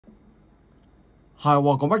Hi,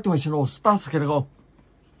 welcome back to my channel. Start cái được không?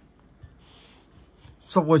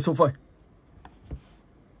 Subway số phẩy.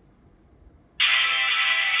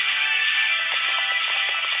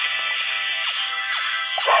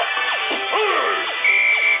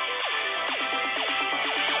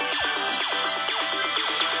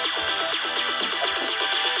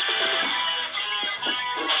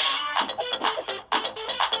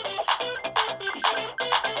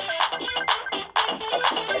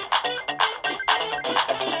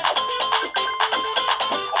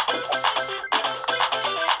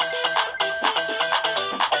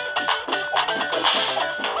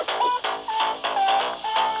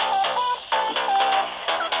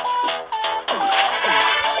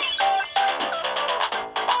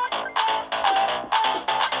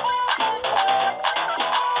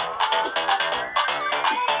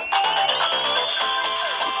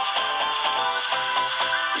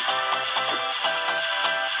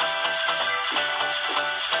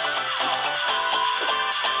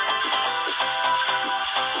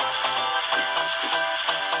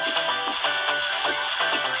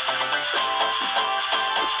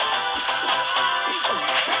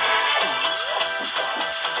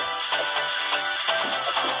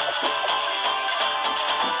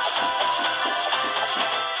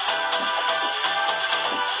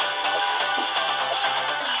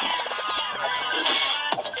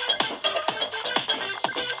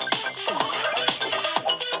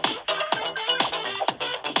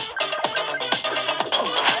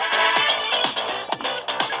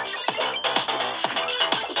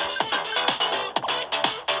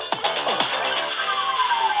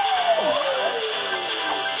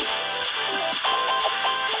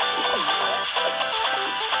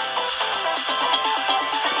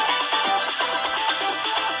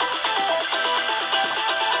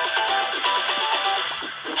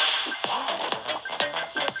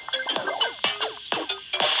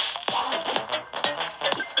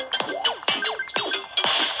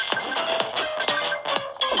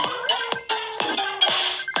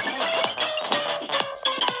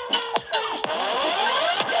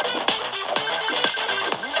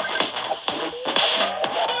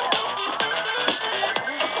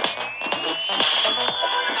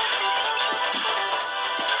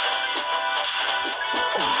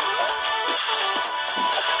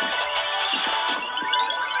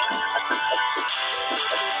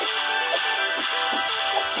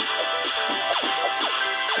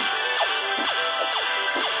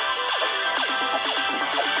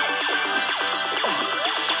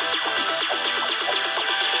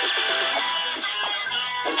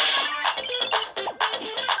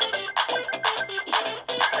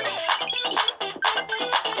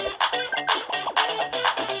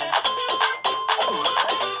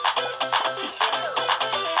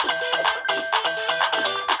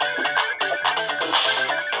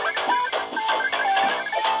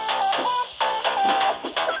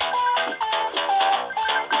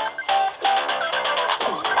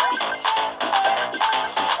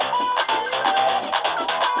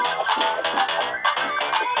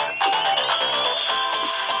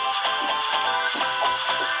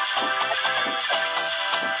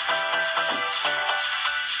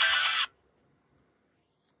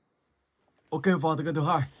 Ok, vào từ kênh thứ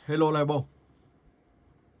hai, Hello Label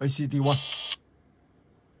ACT1.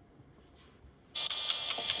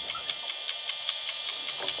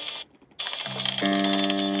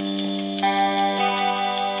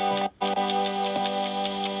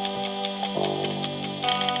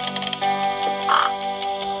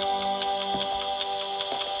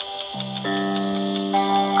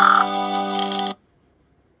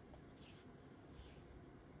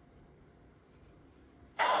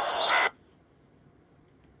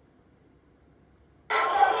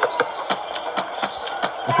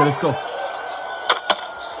 Okay, let's go.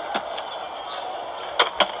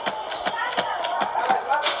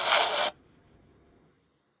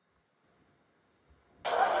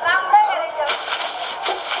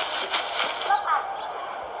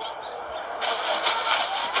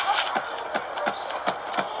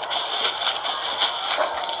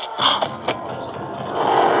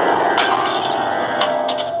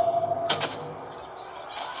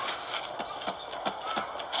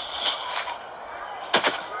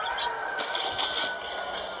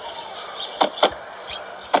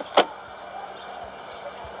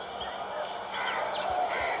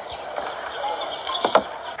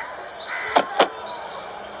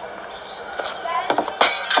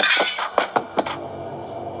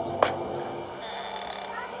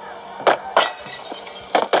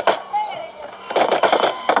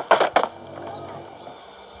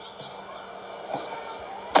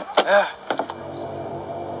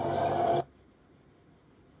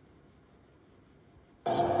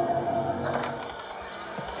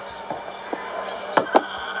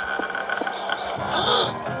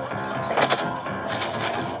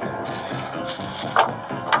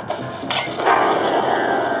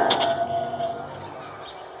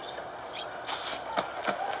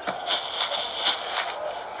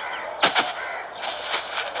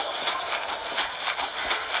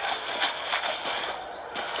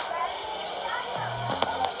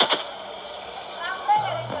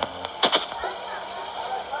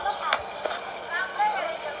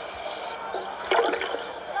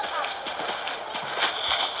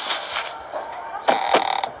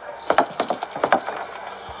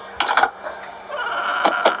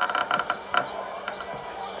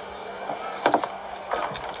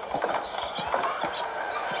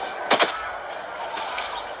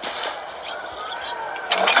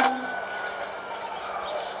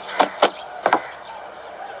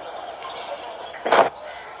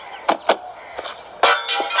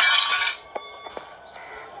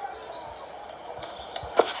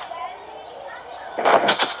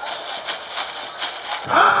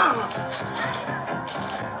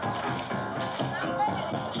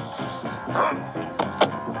 Rồi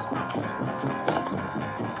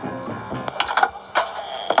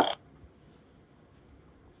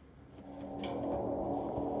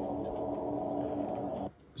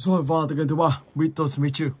vào từ game thứ 3, Riddle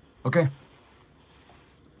meet you. Ok.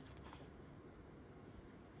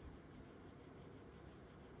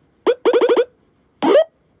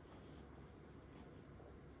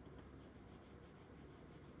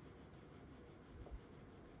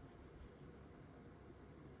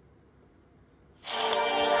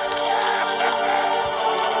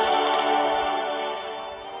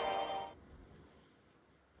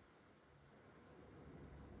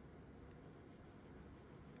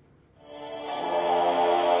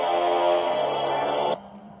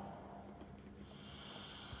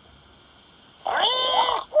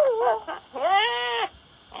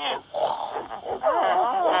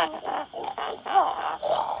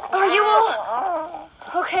 Are you all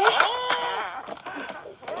okay?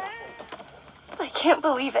 I can't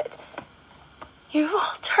believe it. You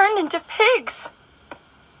all turned into pigs.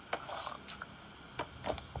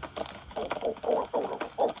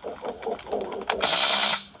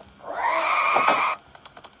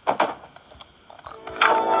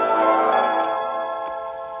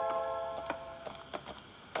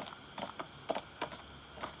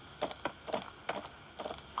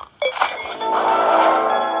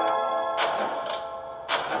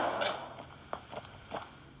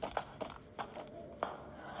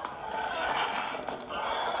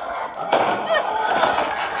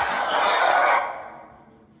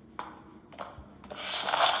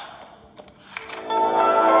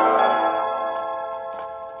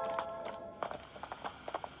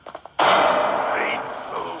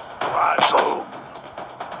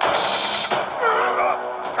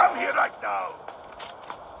 Come here right now.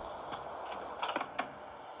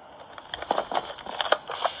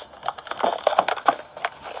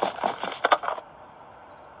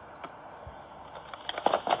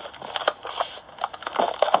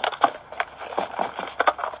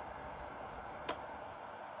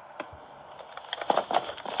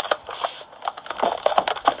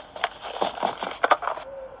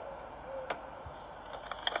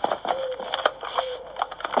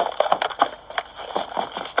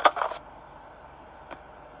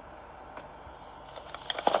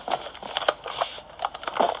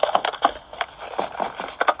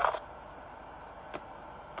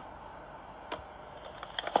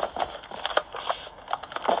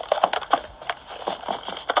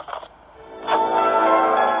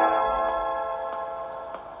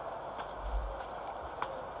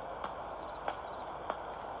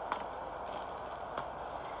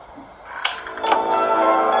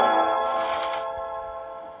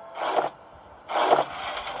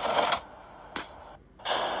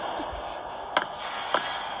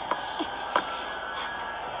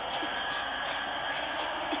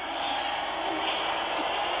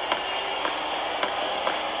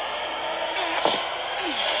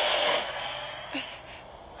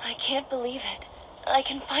 I can't believe it. I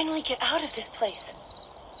can finally get out of this place.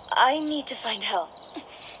 I need to find help.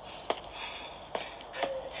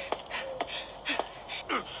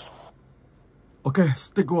 Ok,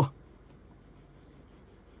 stick go.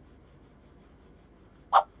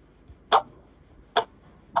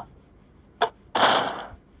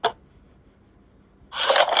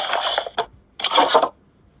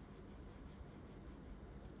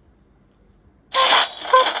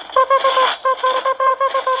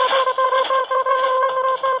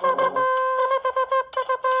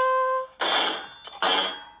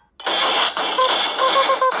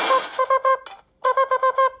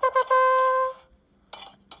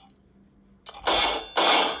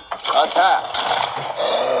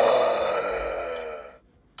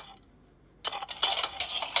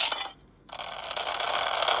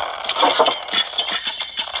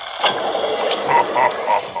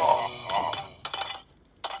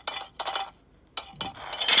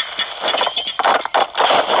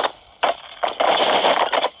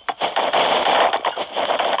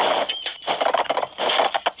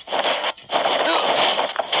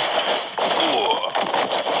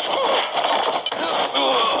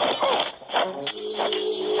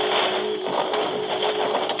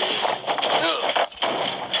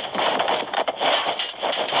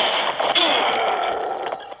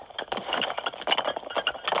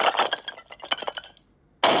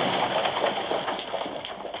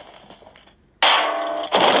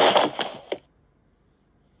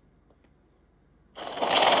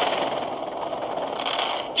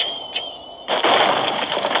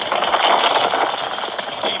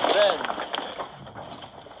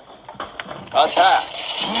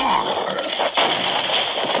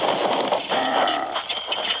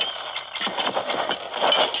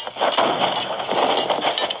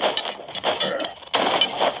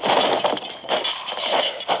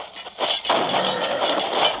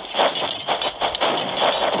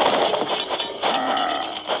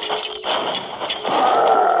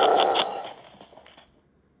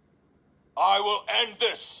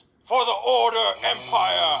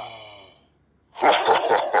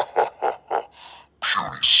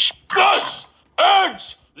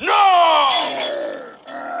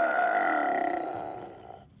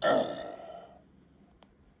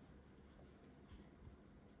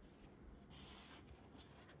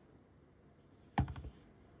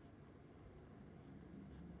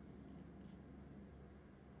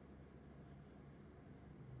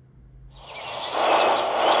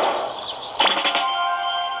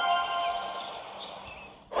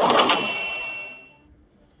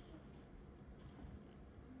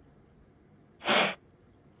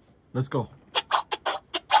 Let's go.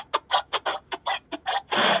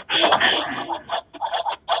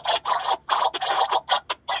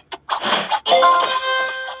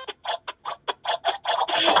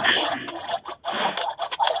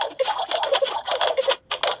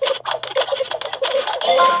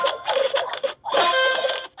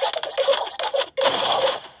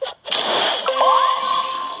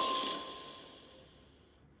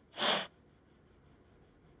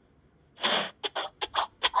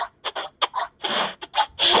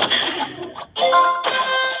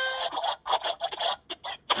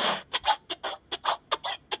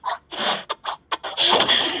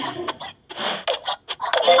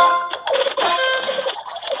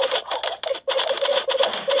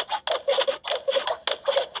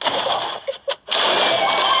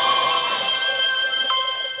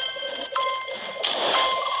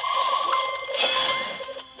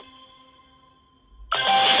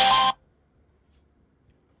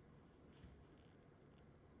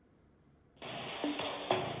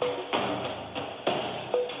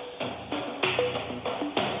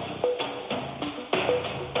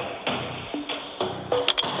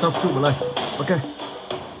 Tập trung vào đây. Ok.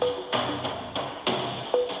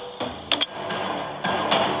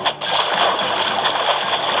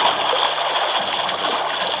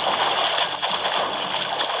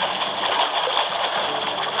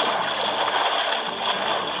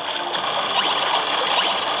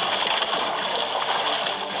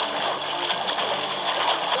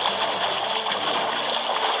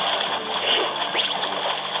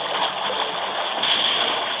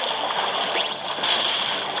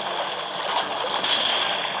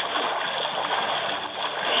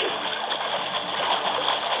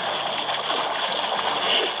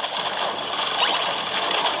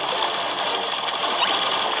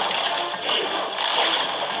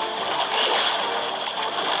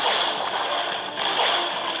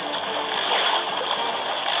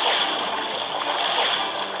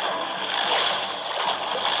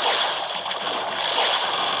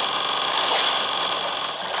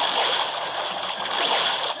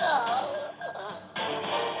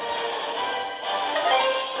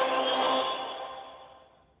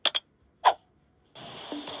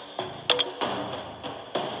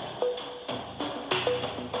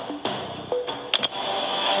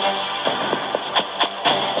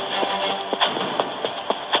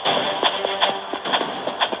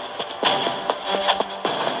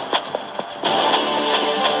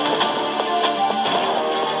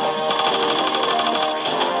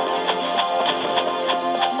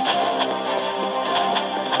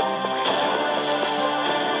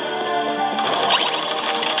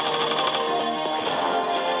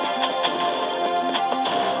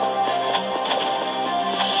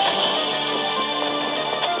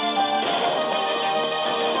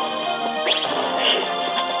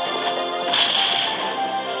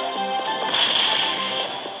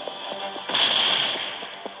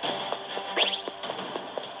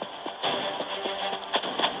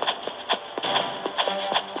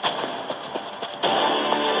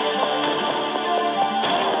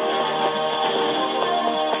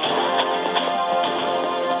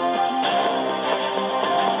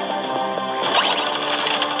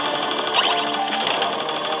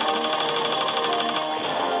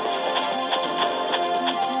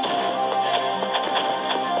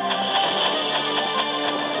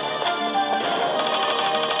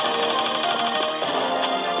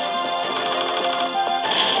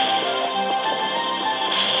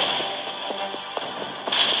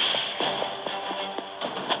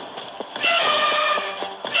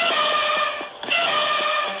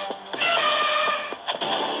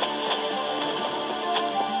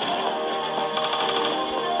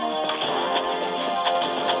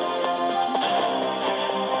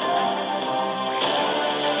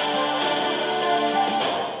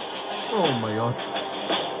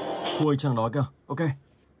 Khu anh chàng đó kìa. Ok.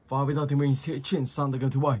 Và bây giờ thì mình sẽ chuyển sang tới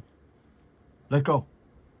game thứ 7. Let's go.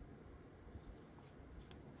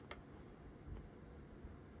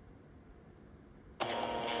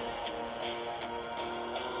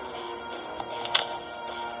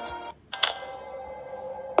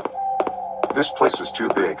 This place is too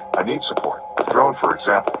big. I need support. Drone, for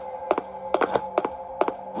example.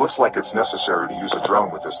 Looks like it's necessary to use a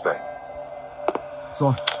drone with this thing.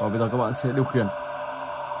 Rồi, và bây giờ các bạn sẽ điều khiển.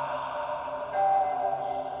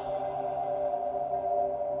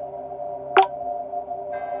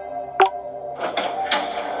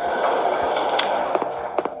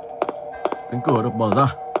 Cánh cửa được mở ra.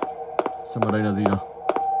 Xem ở đây là gì nào.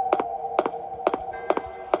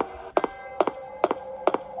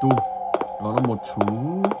 Đó là một chú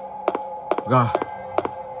gà.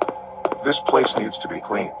 This place needs to be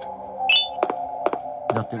cleaned.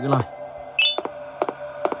 nhặt những cái này.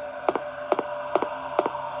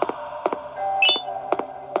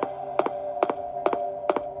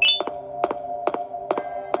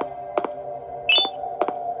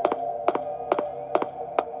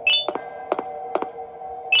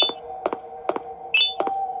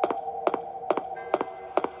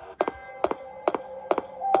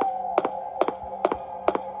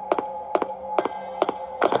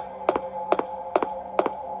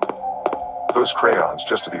 Those crayons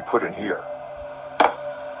just to be put in here.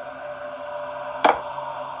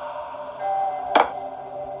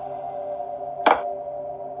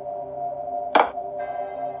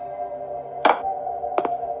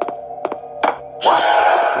 What?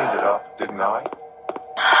 Cleaned it up, didn't I?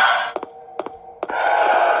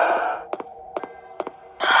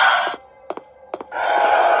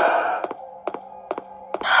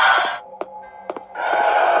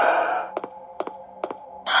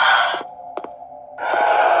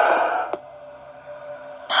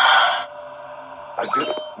 I did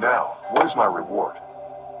it. Now, what is my reward?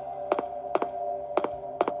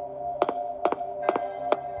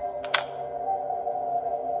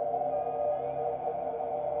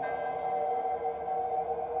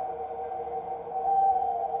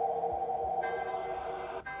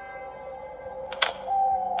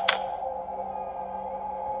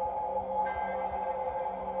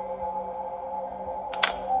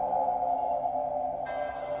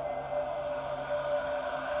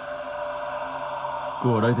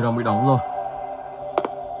 Cửa ở đây thì đang bị đóng rồi.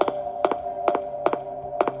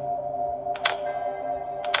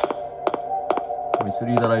 Mình sẽ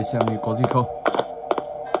đi ra đây xem có gì không.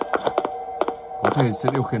 Có thể sẽ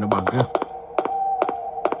điều khiển ở bảng kia.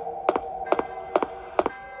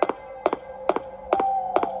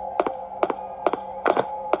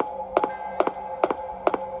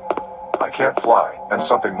 I can't fly, and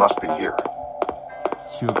something must be here.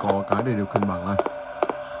 Chưa có cái để điều khiển bảng này.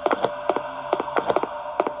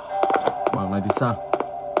 Bảng này thì sao?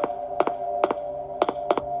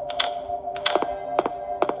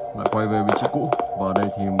 Lại quay về vị trí cũ. Và ở đây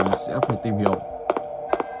thì mình sẽ phải tìm hiểu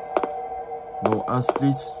đồ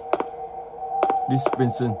Aslis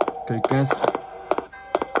Dispensation Case.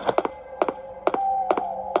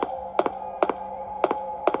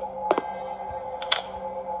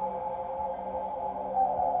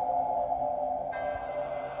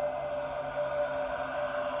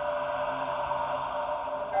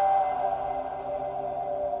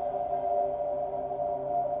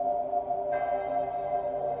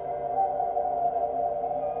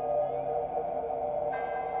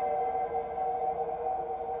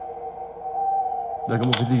 Đây có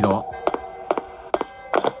một cái gì đó.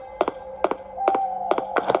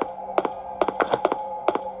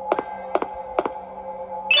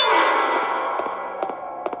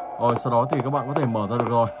 Rồi sau đó thì các bạn có thể mở ra được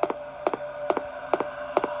rồi.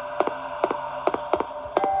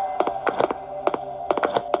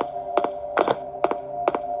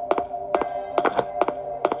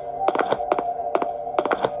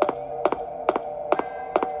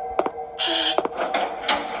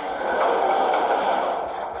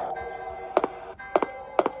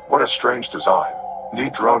 What a strange design.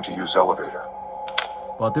 Need drone to use elevator.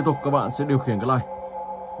 Và tiếp tục các bạn sẽ điều khiển cái này.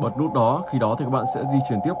 Bật nút đó, khi đó thì các bạn sẽ di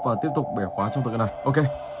chuyển tiếp và tiếp tục bẻ khóa trong tựa này. Ok.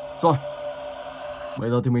 Rồi. Bây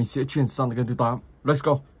giờ thì mình sẽ chuyển sang tựa game thứ 8. Let's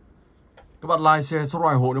go. Các bạn like, share,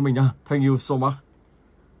 subscribe ủng hộ cho mình nha. Thank you so much.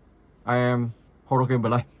 I am Horror Game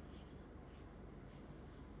Play.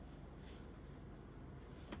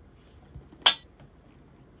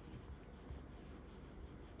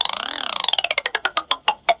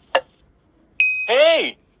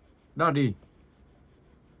 Hey! Daddy.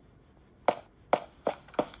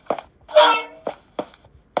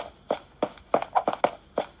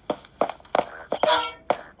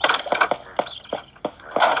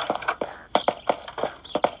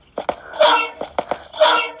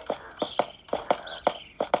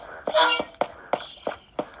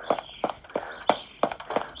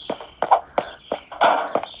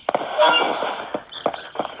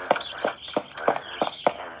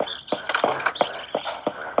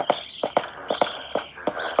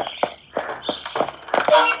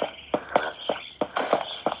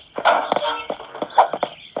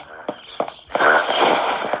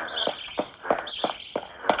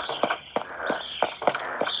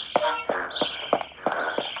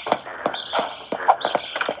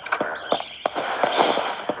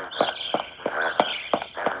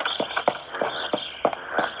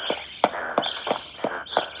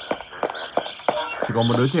 Chỉ có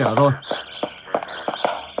một đứa trẻ thôi.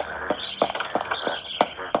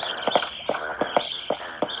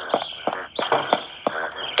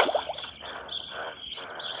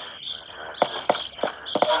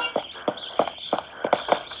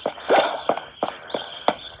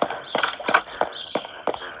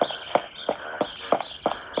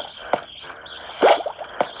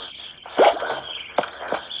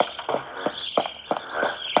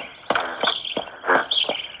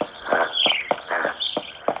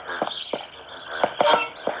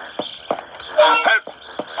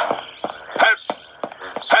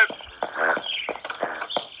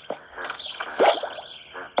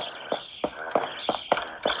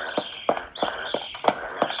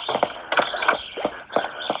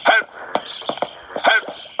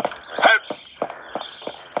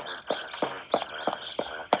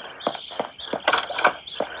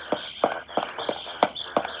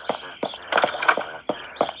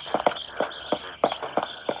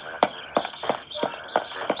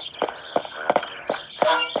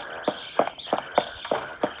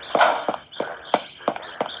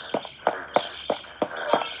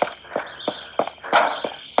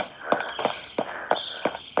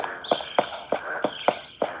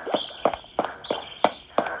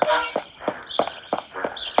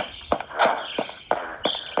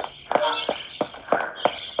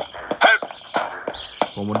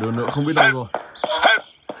 Còn một đứa nữa không biết đâu rồi.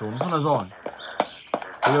 Trốn rất là giỏi.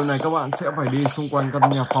 Thì điều này các bạn sẽ phải đi xung quanh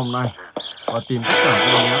căn nhà phòng này và tìm tất cả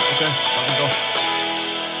các bạn nhé. Ok, bắt đầu.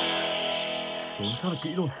 Trốn khá là kỹ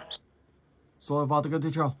luôn. Rồi vào tới kênh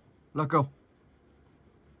tiếp theo. Let's go.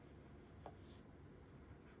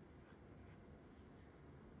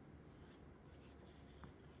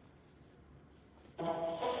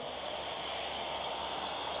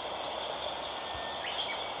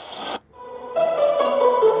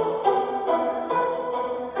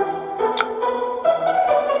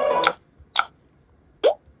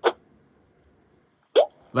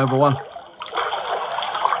 Level 1.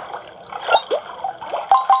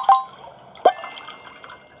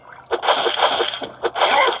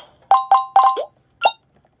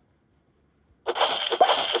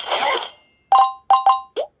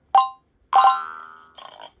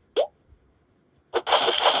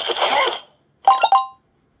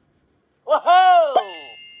 Whoa!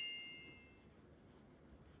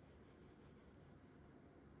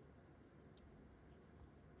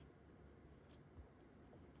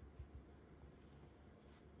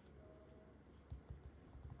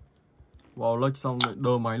 Wow, lệch xong lại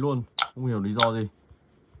đơ máy luôn. Không hiểu lý do gì.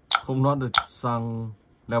 Không thoát được sang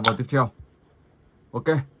level tiếp theo. Ok.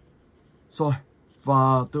 Rồi.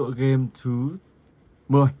 Và tựa game thứ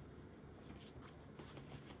 10.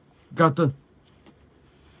 Garten.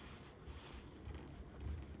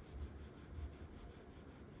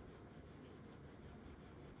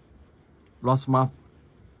 Lost Map.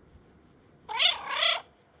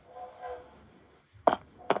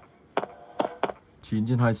 Chín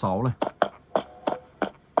trên 26 này.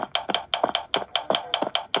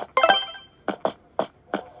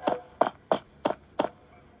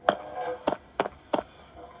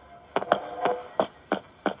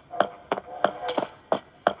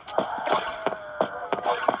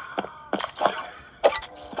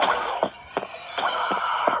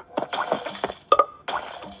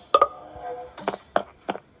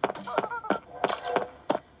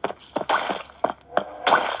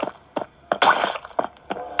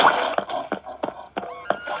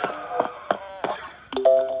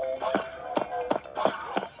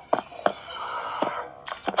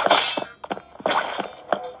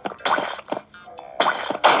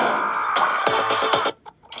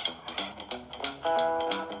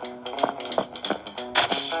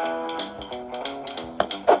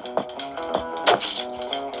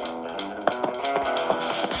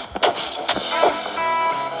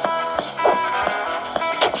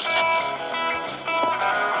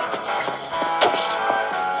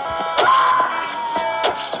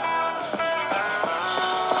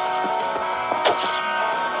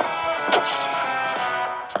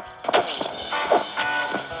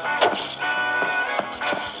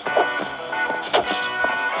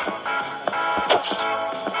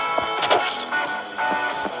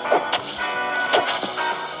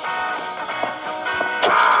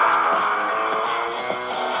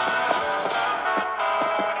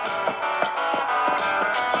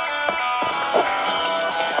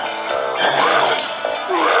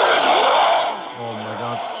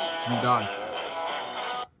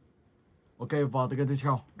 Ok, vào tới kênh tiếp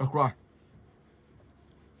theo, Dark Ride.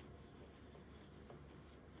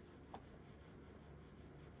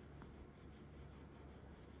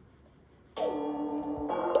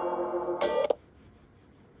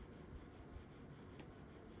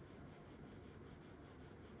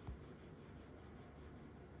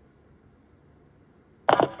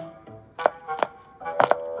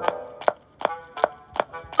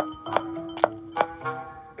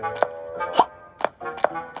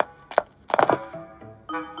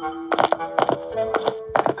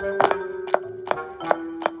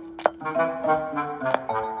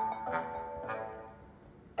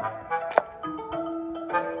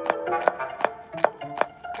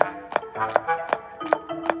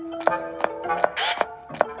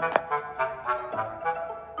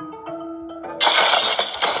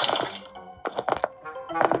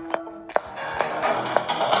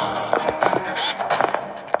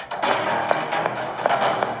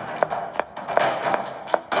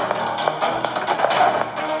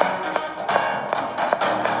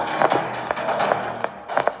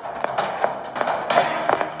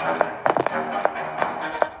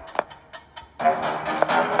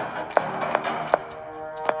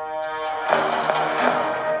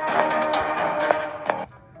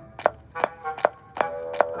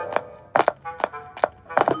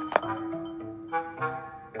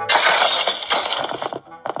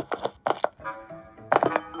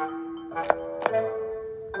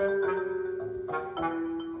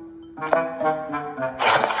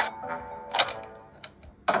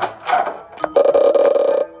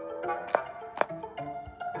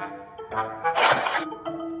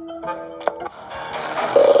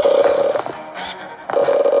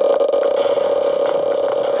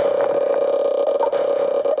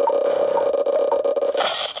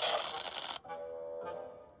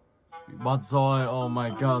 Bắt rồi, oh my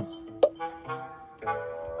god.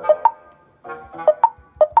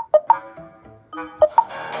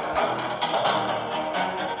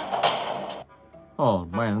 Oh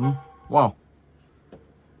man, wow.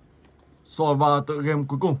 Rồi và tựa game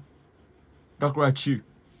cuối cùng, Dark Ride 2.